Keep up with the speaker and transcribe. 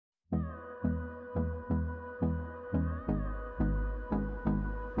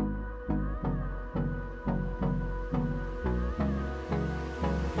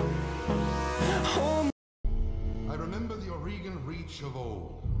Regan reach of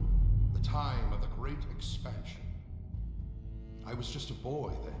old, the time of the great expansion. I was just a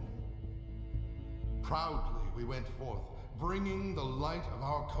boy then. Proudly we went forth, bringing the light of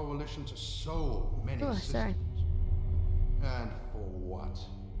our coalition to so many systems. And for what?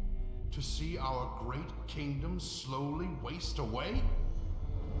 To see our great kingdom slowly waste away?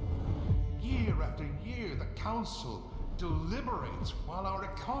 Year after year, the Council deliberates while our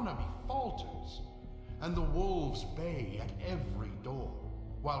economy falters, and the wolves bay at every door,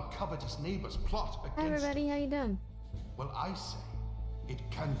 while covetous neighbors plot against Hi everybody, how you doing? Well, I say, it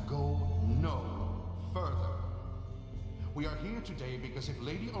can go no further. We are here today because if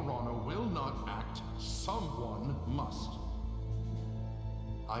Lady Orana will not act, someone must.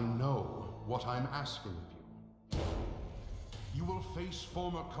 I know what I'm asking of you. You will face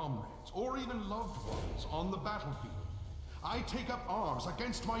former comrades, or even loved ones, on the battlefield. I take up arms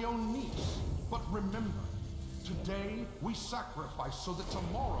against my own niece. But remember, today we sacrifice so that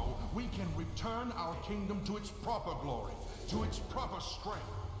tomorrow we can return our kingdom to its proper glory, to its proper strength.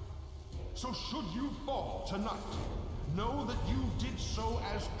 So should you fall tonight, know that you did so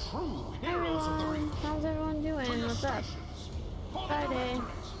as true heroes of the Reach. How's everyone doing? What's up? Friday.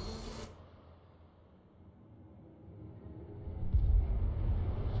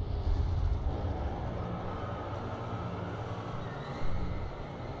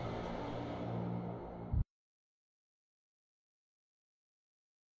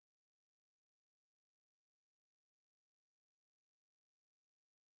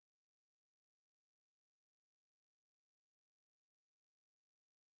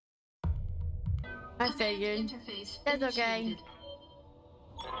 I figured. That's okay.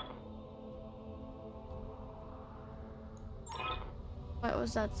 What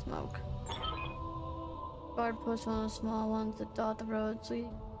was that smoke? Guard post one of the small ones that dot the road, so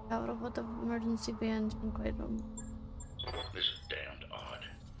you have to put the emergency bands in quite a bit. This is damned odd,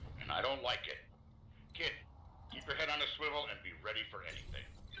 and I don't like it. Kid, keep your head on a swivel and be ready for anything.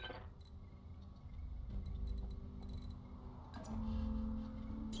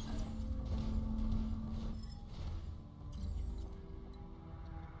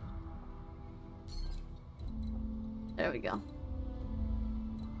 There we go.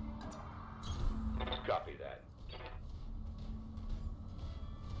 Copy that.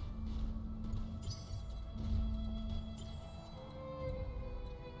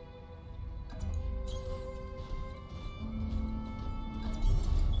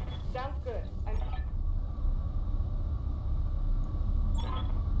 Sounds good.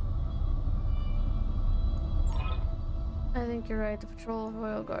 I think you're right. The patrol of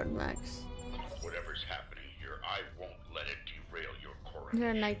Royal Guard Max. Whatever's happening here, I won't let it derail your coronation. You're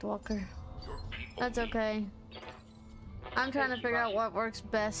a night walker. That's okay. I'm trying to figure out what works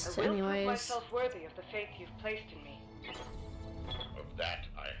best, I will anyways. prove myself worthy of the faith you've placed in me. Of that,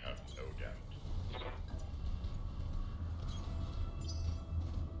 I have no doubt.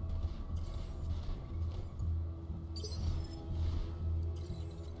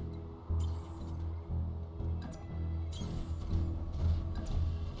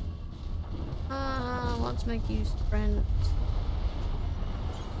 Let's make you sprint.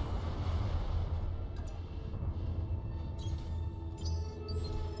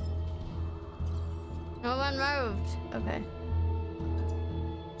 No one moved. Okay.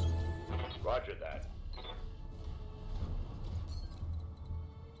 Roger that.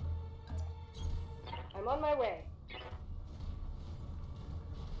 I'm on my way.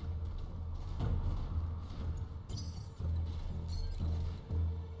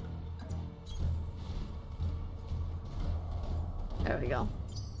 There we go.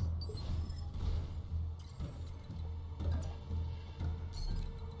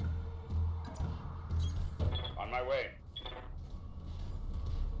 On my way.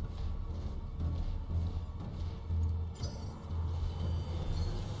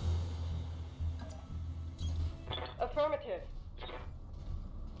 Affirmative.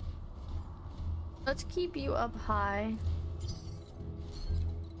 Let's keep you up high.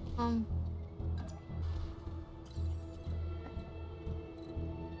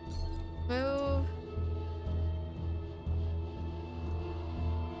 Move.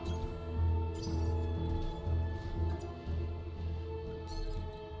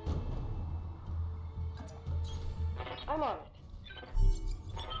 I'm on it.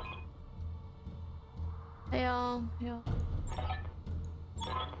 Hey y'all.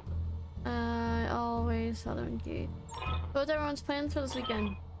 Always Southern Gate. What's everyone's plans for this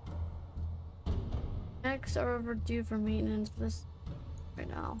weekend? Next are overdue for maintenance for this right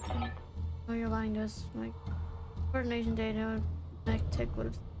now. Oh, you're lying to us. Like, coordination data, BattleTech would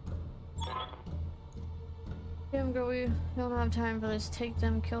have. Damn girl, we don't have time for this. Take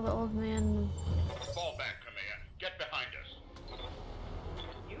them, kill the old man. Fall back, command. Get behind us.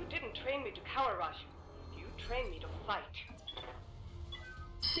 You didn't train me to cower, Raju. You trained me to fight.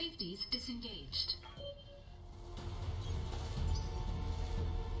 Safeties disengaged.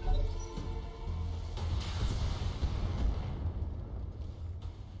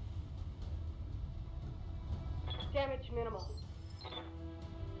 Damage minimal.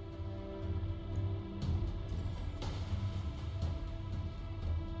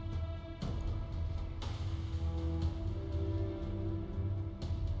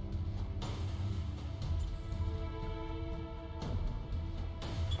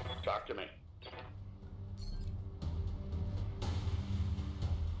 Talk to me.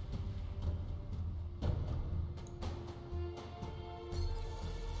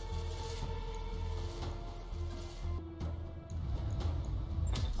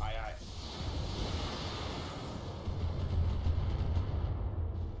 Aye, aye.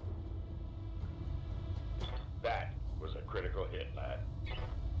 That was a critical hit, lad.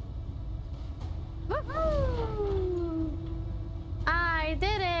 Woohoo! I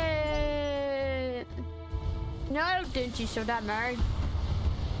did it! No, didn't you show that, Mary?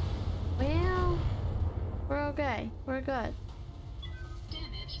 Well, we're okay. We're good.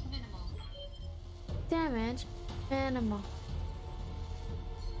 Damage minimal. Damage minimal.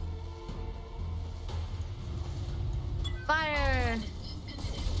 Fire!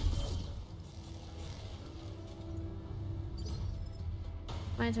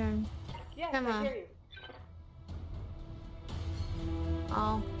 My turn. Yes, Come I on. hear you.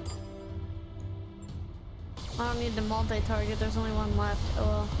 Oh. I don't need the multi-target, there's only one left.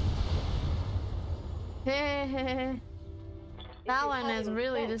 Oh well. That one is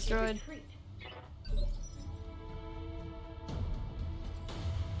really destroyed.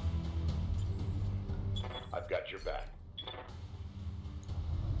 I've got your back.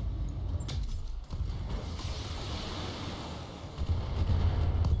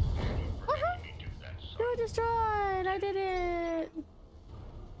 For making me do that, son. You're destroyed! I did it!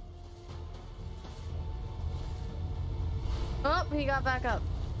 Oh, he got back up.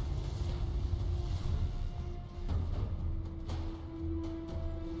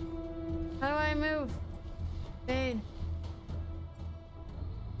 How do I move? Fade.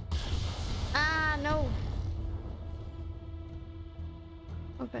 Ah, no.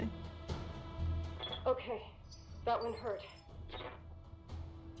 Okay. Okay, that one hurt.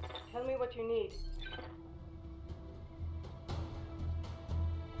 Tell me what you need.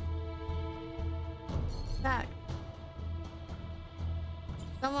 Attack.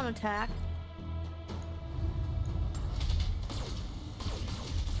 Someone attack.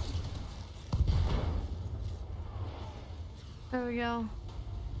 There we go.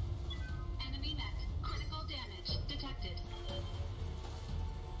 Enemy mech. Critical damage detected.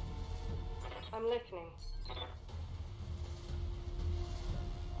 I'm listening.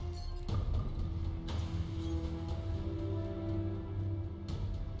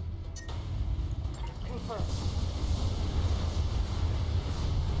 Confirm.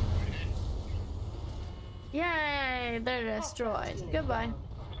 Yay! They're destroyed. Goodbye.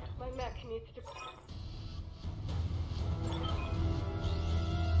 My mech needs to...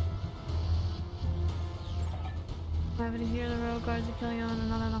 I'm happy to hear the road guards are killing on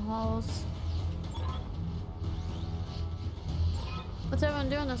and on in the halls. What's everyone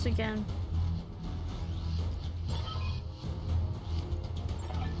doing this weekend?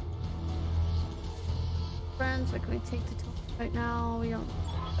 Friends, what can we take to talk right now? We don't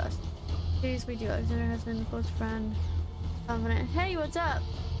discuss. Please, we do. Alexander has been a close friend. Confident. Hey, what's up?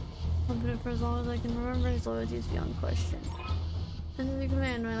 Confident for as long as I can remember. His loyalty is beyond question. This is the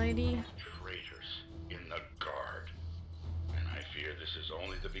command, my lady. Traitors in the guard. And I fear this is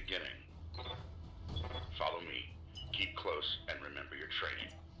only the beginning. Follow me. Keep close and remember your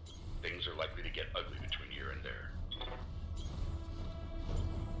training. Things are likely to get ugly between here and there.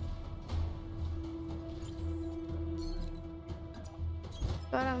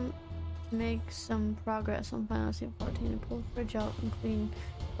 Gotta make some progress on Final Fantasy 14 and pull the fridge out and clean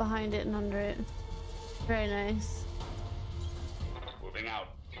behind it and under it. Very nice. Moving out.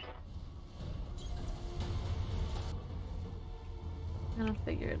 Gonna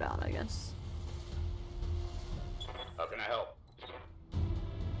figure it out, I guess. How can I help?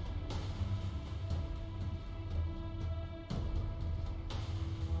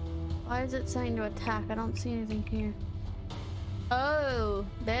 Why is it saying to attack? I don't see anything here. Oh,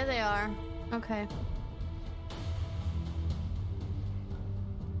 there they are. Okay.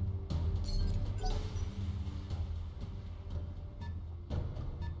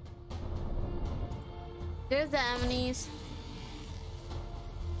 There's the enemies.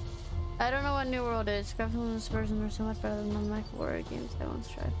 I don't know what New World is. Graphics on this version are so much better than the Mech Warrior games I once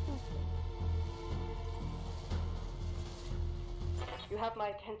tried. You have my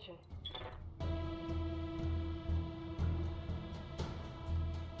attention.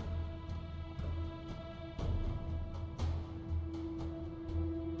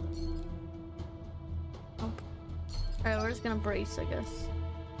 Nope. Alright, we're just gonna brace, I guess.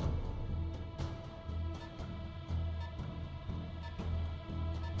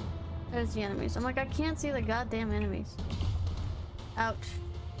 There's the enemies. I'm like, I can't see the goddamn enemies. Ouch.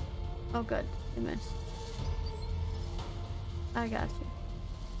 Oh, good. You missed. I got you.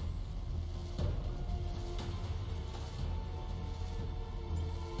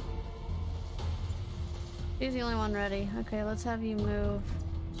 She's the only one ready. Okay, let's have you move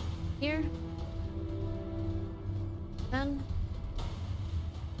here. Then.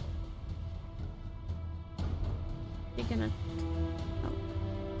 You're gonna. Oh.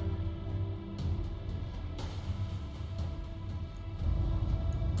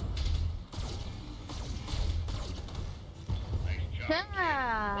 Nice job.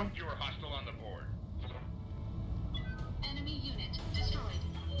 Yeah. Kid. You were hostile on the board. Enemy unit destroyed.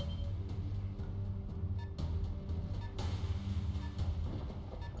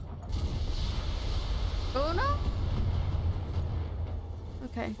 Oh no!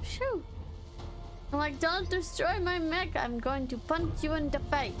 Okay, shoot! I'm like, don't destroy my mech! I'm going to punch you in the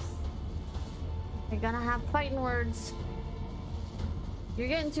face! You're gonna have fighting words. You're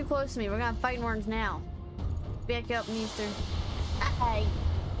getting too close to me. We're gonna have fighting words now. Back up, Meester. Hey!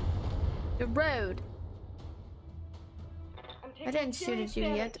 The road! I'm taking I didn't shoot serious at you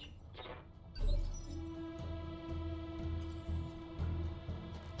yet. damage.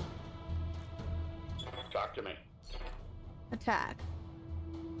 Talk to me. Attack.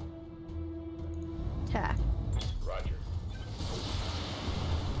 Attack. Roger.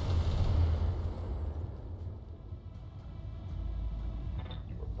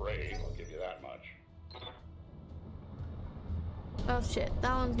 You were brave, I'll give you that much. Oh shit,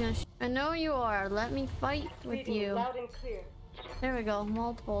 that one's gonna I know you are. Let me fight with Reading you. loud and clear. There we go.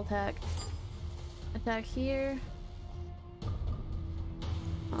 Multiple attacks. Attack here.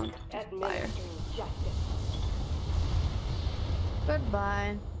 Oh, just fire. Administering justice.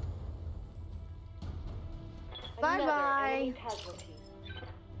 Goodbye. Another Bye-bye. enemy casualty.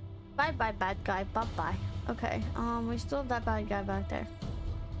 Bye bye, bad guy. Bye bye. Okay, we still have that bad guy back there.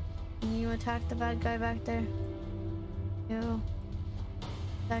 Can you attack the bad guy back there? You.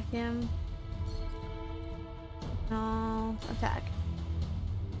 Attack him. No. Attack.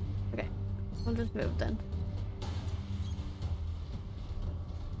 Okay. We'll just move then.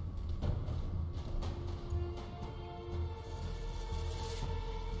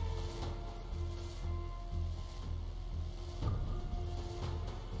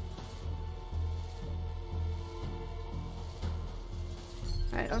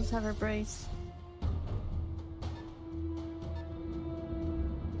 Alright, I'll just have her brace.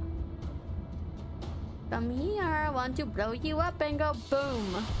 Come here, I want to blow you up and go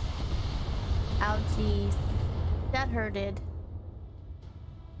boom. Ouchies. That hurted.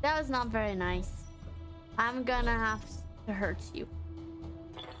 That was not very nice. I'm gonna have to hurt you.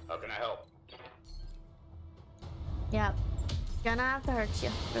 How can I help? Yep. Gonna have to hurt you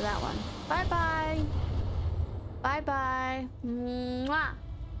for that one. Bye-bye. Bye-bye. Mwah.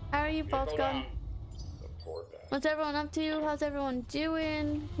 How are you folks going? The poor guy. What's everyone up to? How's everyone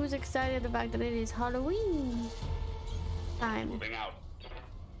doing? Who's excited about that it is Halloween time? Moving out.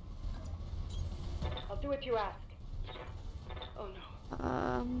 I'll do what you ask. Oh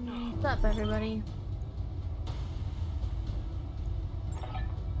no. What's up, everybody?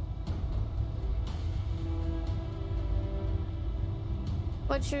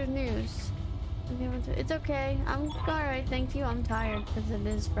 What's your news? It's okay. I'm alright, thank you. I'm tired because it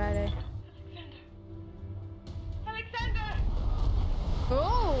is Friday. Alexander!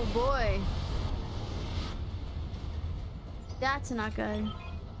 Oh boy. That's not good.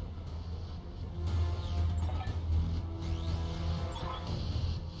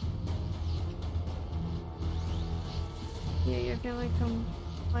 Yeah, your family come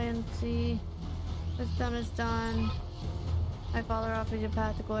play and see. What's done is done. My father offered you a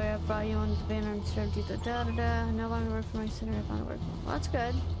path to glory. I brought you on the banner and served you. Da da da. I no longer work for my sinner. I found a work. Well, that's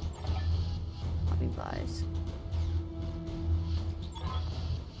good. Happy buys.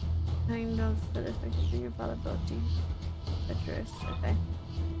 Kind of for this picture. Your father built you. Treacherous. Okay.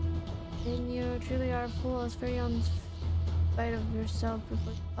 And you truly are a fool. As for you on spite of yourself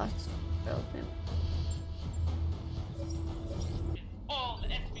before you lost him. All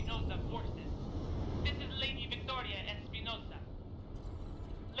the Espinosa forces. This is Lady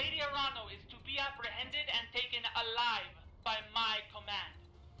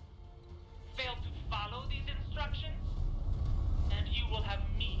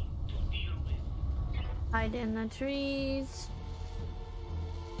hide in the trees.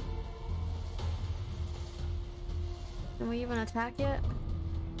 Can we even attack yet?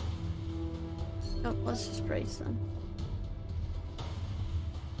 Oh, let's just brace them.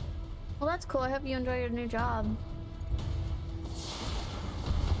 Well, that's cool. I hope you enjoy your new job.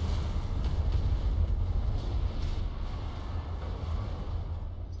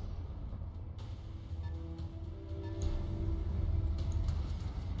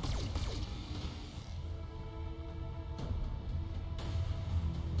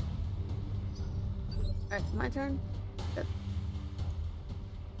 Alright, it's my turn. Good.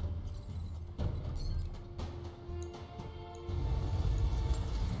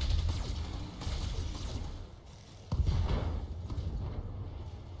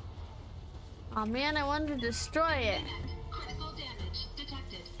 Oh man, I wanted to destroy it. Critical damage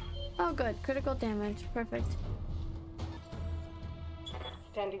detected. Oh good, critical damage. Perfect.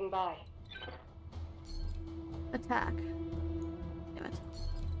 Standing by. Attack. Damn it.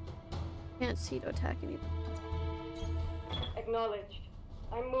 Can't see to attack anything. Acknowledged.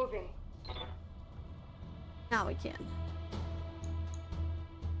 I'm moving. Now we can.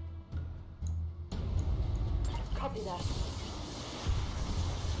 Copy that.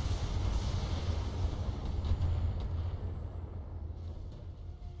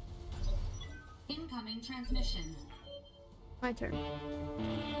 Incoming transmission. My turn.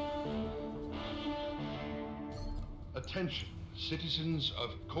 Attention, citizens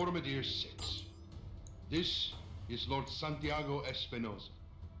of Coromedere 6. This is Lord Santiago Espinosa.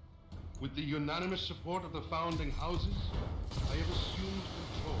 With the unanimous support of the founding houses, I have assumed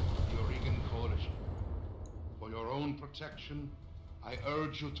control of the Oregon Coalition. For your own protection, I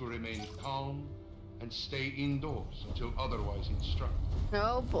urge you to remain calm and stay indoors until otherwise instructed.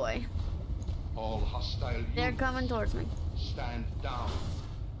 Oh boy. All hostile They're units coming towards me. stand down.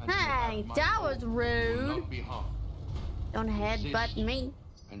 and you Hey, have my that hope was you will rude. not be harmed, Don't headbutt me.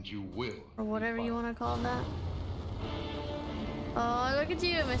 and you will. Or whatever be you fine. want to call that. Oh, look at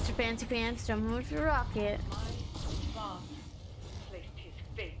you, Mr. Fancy Pants, jumping with your rocket. My father placed his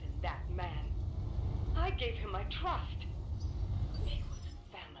faith in that man. I gave him my trust. He was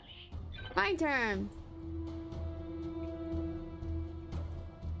family. My turn.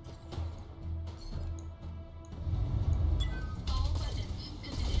 All weapons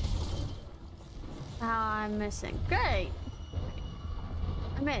committed. Ah, I'm missing. Great.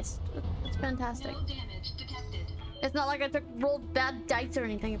 I missed. That's fantastic. No damage detected. It's not like I rolled bad dice or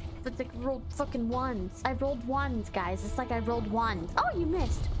anything. It's like I rolled fucking ones. I rolled ones, guys. It's like I rolled ones. Oh, you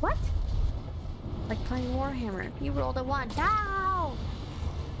missed. What? Like playing Warhammer. You rolled a one. Ow!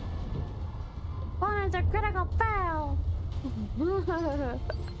 One is a critical fail.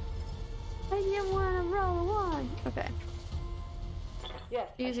 I didn't want to roll a one. Okay. Yes.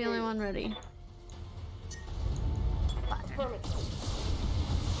 I He's the hear only you. one ready. Fire. Affirmative.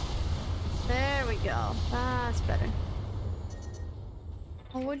 There we go. That's better.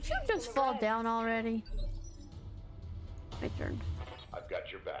 Oh, would you just fall down already? My turn. I've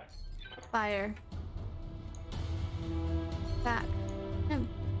got your back. Fire. Back. Him.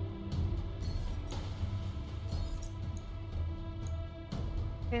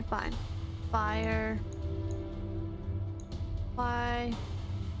 Okay, fine. Fire. Why?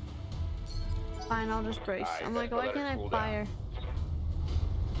 Fine, I'll just brace. Alright, I'm like, best to why let it can't cool I down. fire?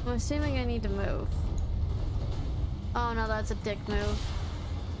 I'm assuming I need to move. Oh no, that's a dick move.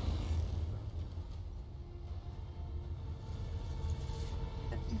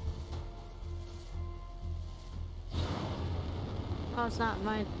 Oh, it's not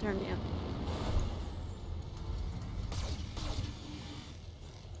my turn yet.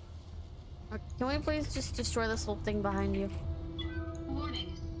 Okay, can we please just destroy this little thing behind you?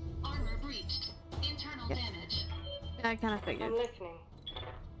 Warning. Armor breached. Internal Yeah. damage. Yeah, I kind of figured. I'm listening.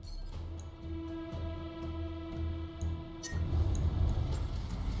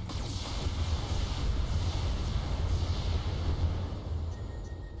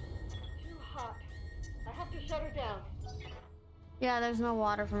 Too hot. I have to shut her down. Yeah, there's no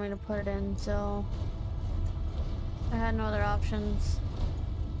water for me to put it in, so I had no other options.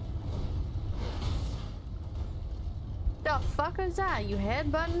 The fuck is that? You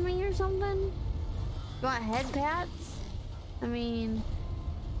headbutting me or something? You want head pats? I mean,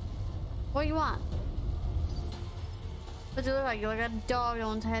 what do you want? What's it look like? You look like a dog that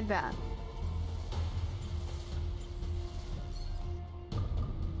wants a head pat.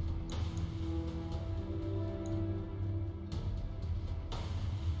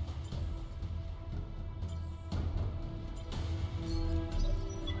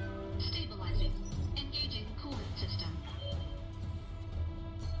 Stabilizing. Engaging cooling system.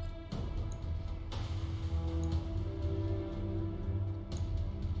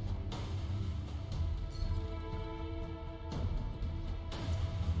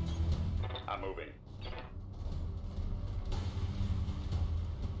 not moving.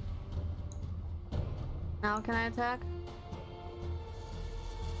 Now can I attack?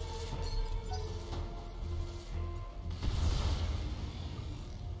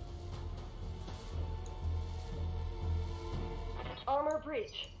 Armor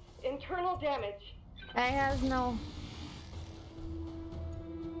breach. Internal damage. It has no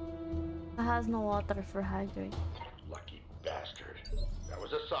water for hydrate. Lucky bastard. That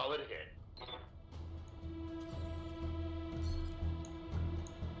was a solid hit.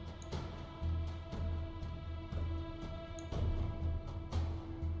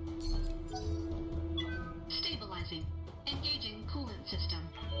 Stabilizing. Engaging coolant system.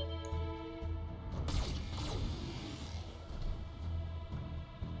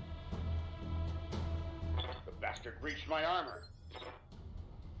 The bastard breached my armor.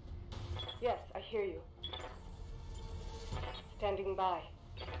 Yes, I hear you. Standing by.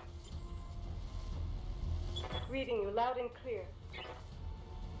 Reading you loud and clear.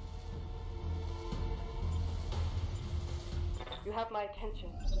 You have my attention.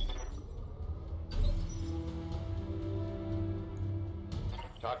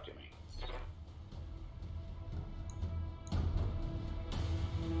 Talk to me.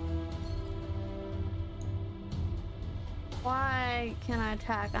 Why can't I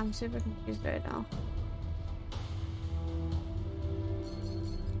attack? I'm super confused right now.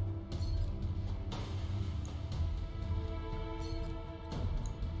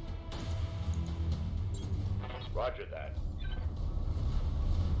 Roger that.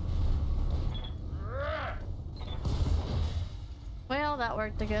 Well, that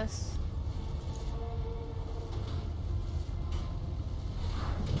worked, I guess.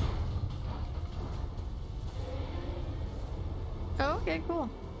 Oh, okay, cool.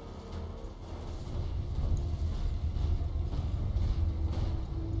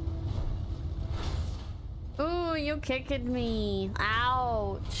 Ooh, you kicked me.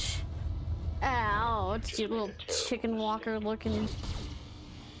 Ouch. Ouch, you little chicken walker looking.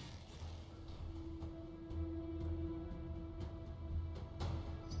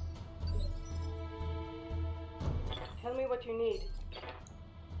 Tell me what you need.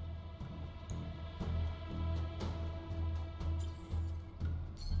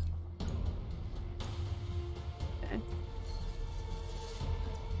 Okay.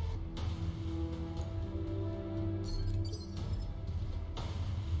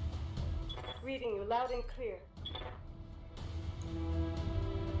 Reading you loud and clear.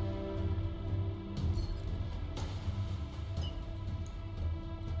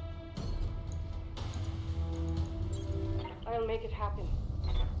 I'll make it happen.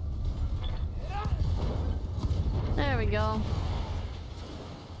 There we go.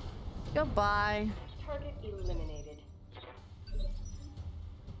 Goodbye. Target eliminated.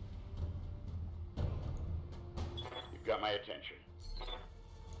 You've got my attention.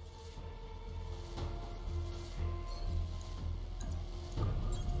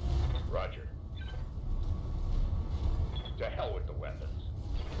 Roger. To hell with the weapons.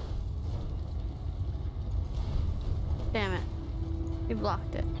 Damn it. You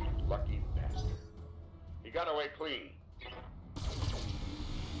blocked it. Lucky bastard. He got away clean.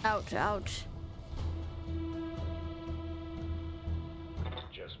 Ouch, ouch.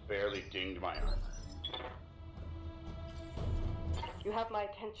 Just barely dinged my armor. You have my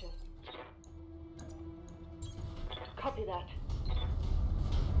attention. Copy that.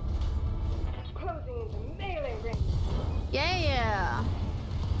 Closing into melee range. Yeah.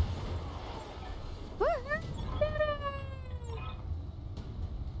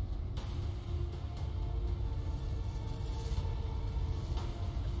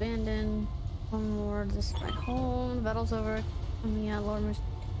 Abandoned. One more. This is my home. The battle's over. Lord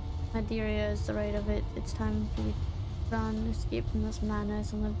Madeira is the right of it. It's time for you to run, escape from this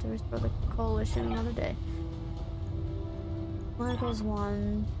madness, and live to restore the coalition another day. Michael's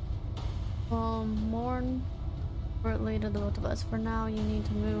one. Well, mourn shortly to the both of us. For now, you need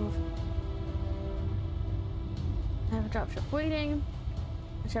to move. I have a dropship waiting.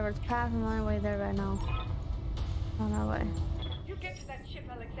 Whichever's path, I'm on my way there right now. On our way. You get to that ship,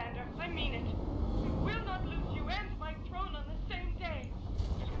 Alexander. I mean it. We will not lose you and my throne on the same day.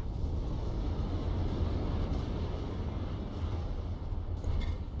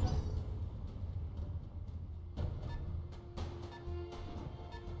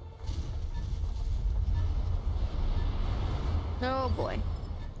 Oh boy.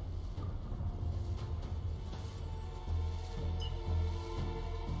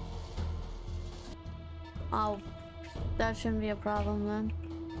 Oh, that shouldn't be a problem then.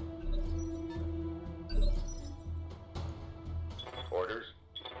 Orders?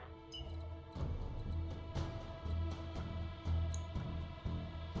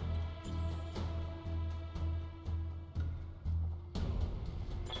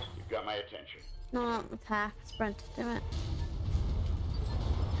 got my attention. No, not attack. Sprint. Damn it.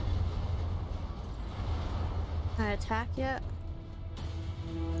 Can I attack yet?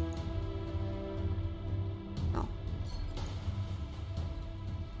 No.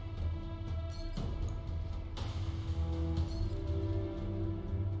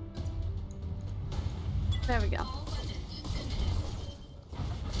 There we go.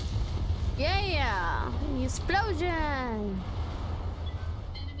 Yeah! Explosion!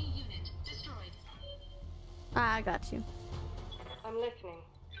 Enemy unit destroyed. Ah, I got you. I'm listening.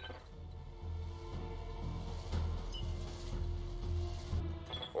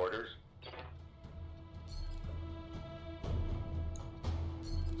 Orders?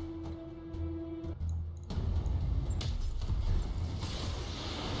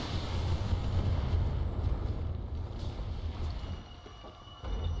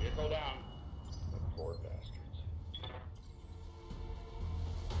 Vehicle down. The poor bastards.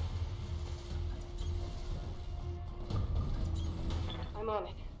 I'm on it.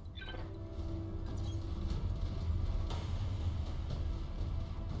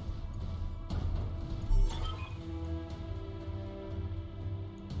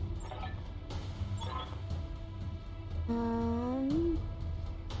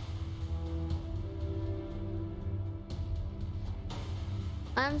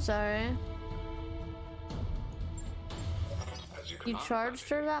 I'm sorry. As you You command, charged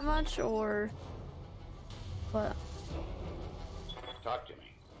her that much, or what? Talk to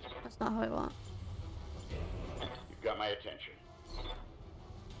me. That's not how I want. You've got my attention.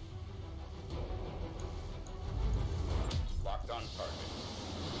 Locked on target.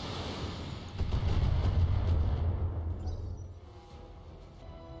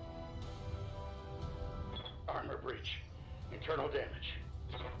 Armor breach. Internal damage.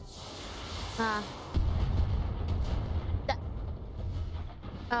 Ah.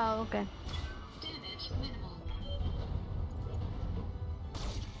 Oh, okay. Damage minimal.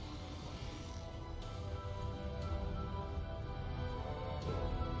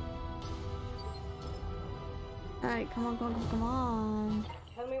 Alright, come on, come on, come on.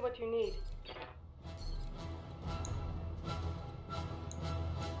 Tell me what you need.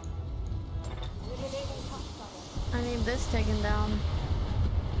 Eliminating hostile. I need this taken down.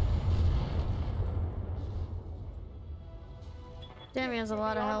 Damn, he has a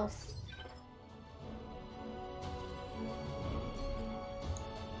lot of health.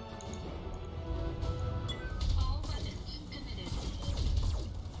 All weapons committed.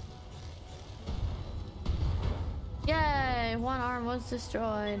 Yay! One arm was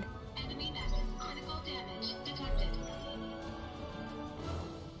destroyed. Enemy mech. Critical damage detected.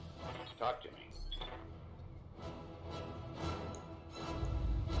 Talk to me.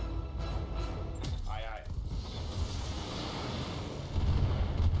 Aye, aye.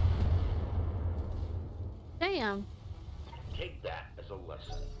 Damn. Take that as a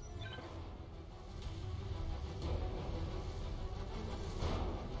lesson.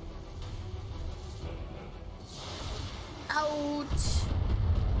 Ouch.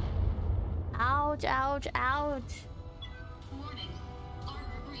 Ouch, ouch, ouch. Warning.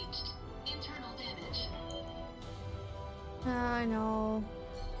 Armor breached. Internal damage. I know.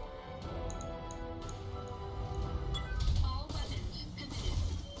 All weapons committed.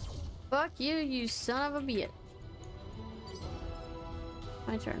 Fuck you, you son of a bitch.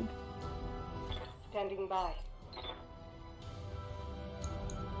 My turn. Standing by.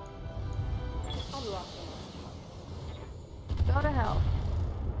 Unlocking. Go to hell.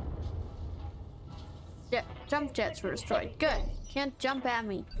 Yeah, jump jets were destroyed. Good. Can't jump at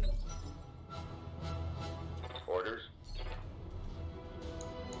me. Orders?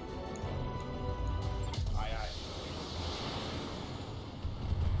 Aye, aye.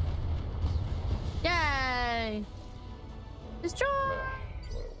 Yay! Destroy!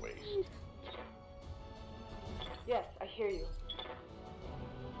 What a waste. Yes, I hear you.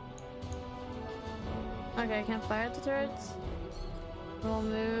 Okay, I can't fire at the turrets. We'll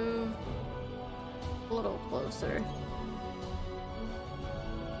move a little closer.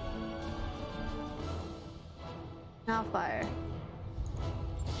 Now fire.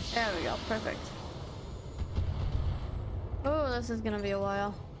 There we go, perfect. Oh, this is gonna be a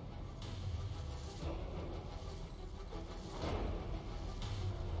while.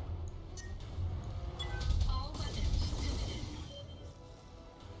 All weapons committed.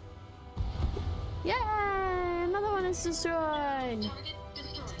 Yay! Another one is destroyed! Target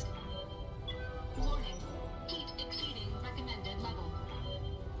destroyed. Warning. Heat exceeding recommended level.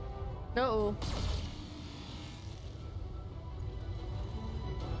 Uh-oh.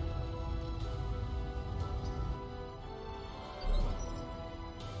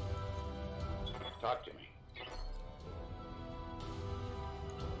 Talk to me.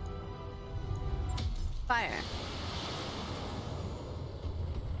 Fire.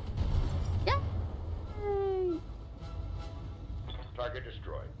 Yeah. Yay. Target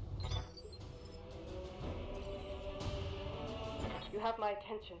destroyed. You have my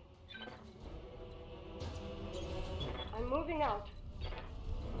attention. I'm moving out.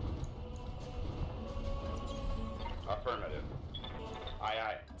 Affirmative. Aye,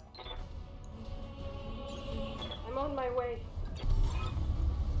 aye. I'm on my way.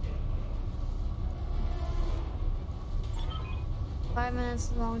 Five minutes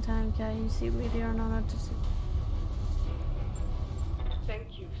is a long time, Kat. You see, we are not to see.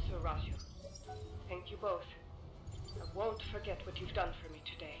 Thank you, Sir Raju. Thank you both. I won't forget what you've done for me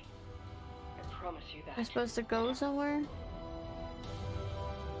today. I promise you that. I'm supposed to go somewhere?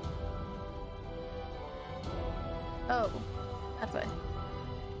 Oh, that way.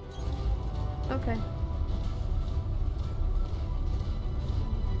 Okay.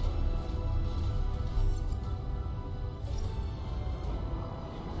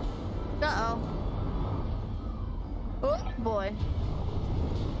 Uh-oh. Oh, boy.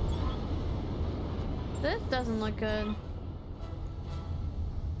 This doesn't look good.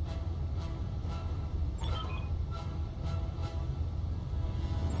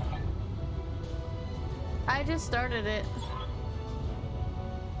 I just started it.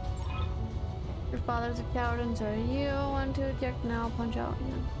 Your father's a coward and so are you. Want to eject now, punch out.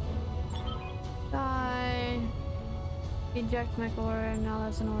 Yeah. Die. Eject McOr, now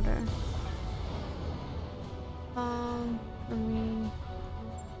that's an order. For me.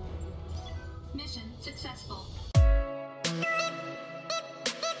 Mission successful.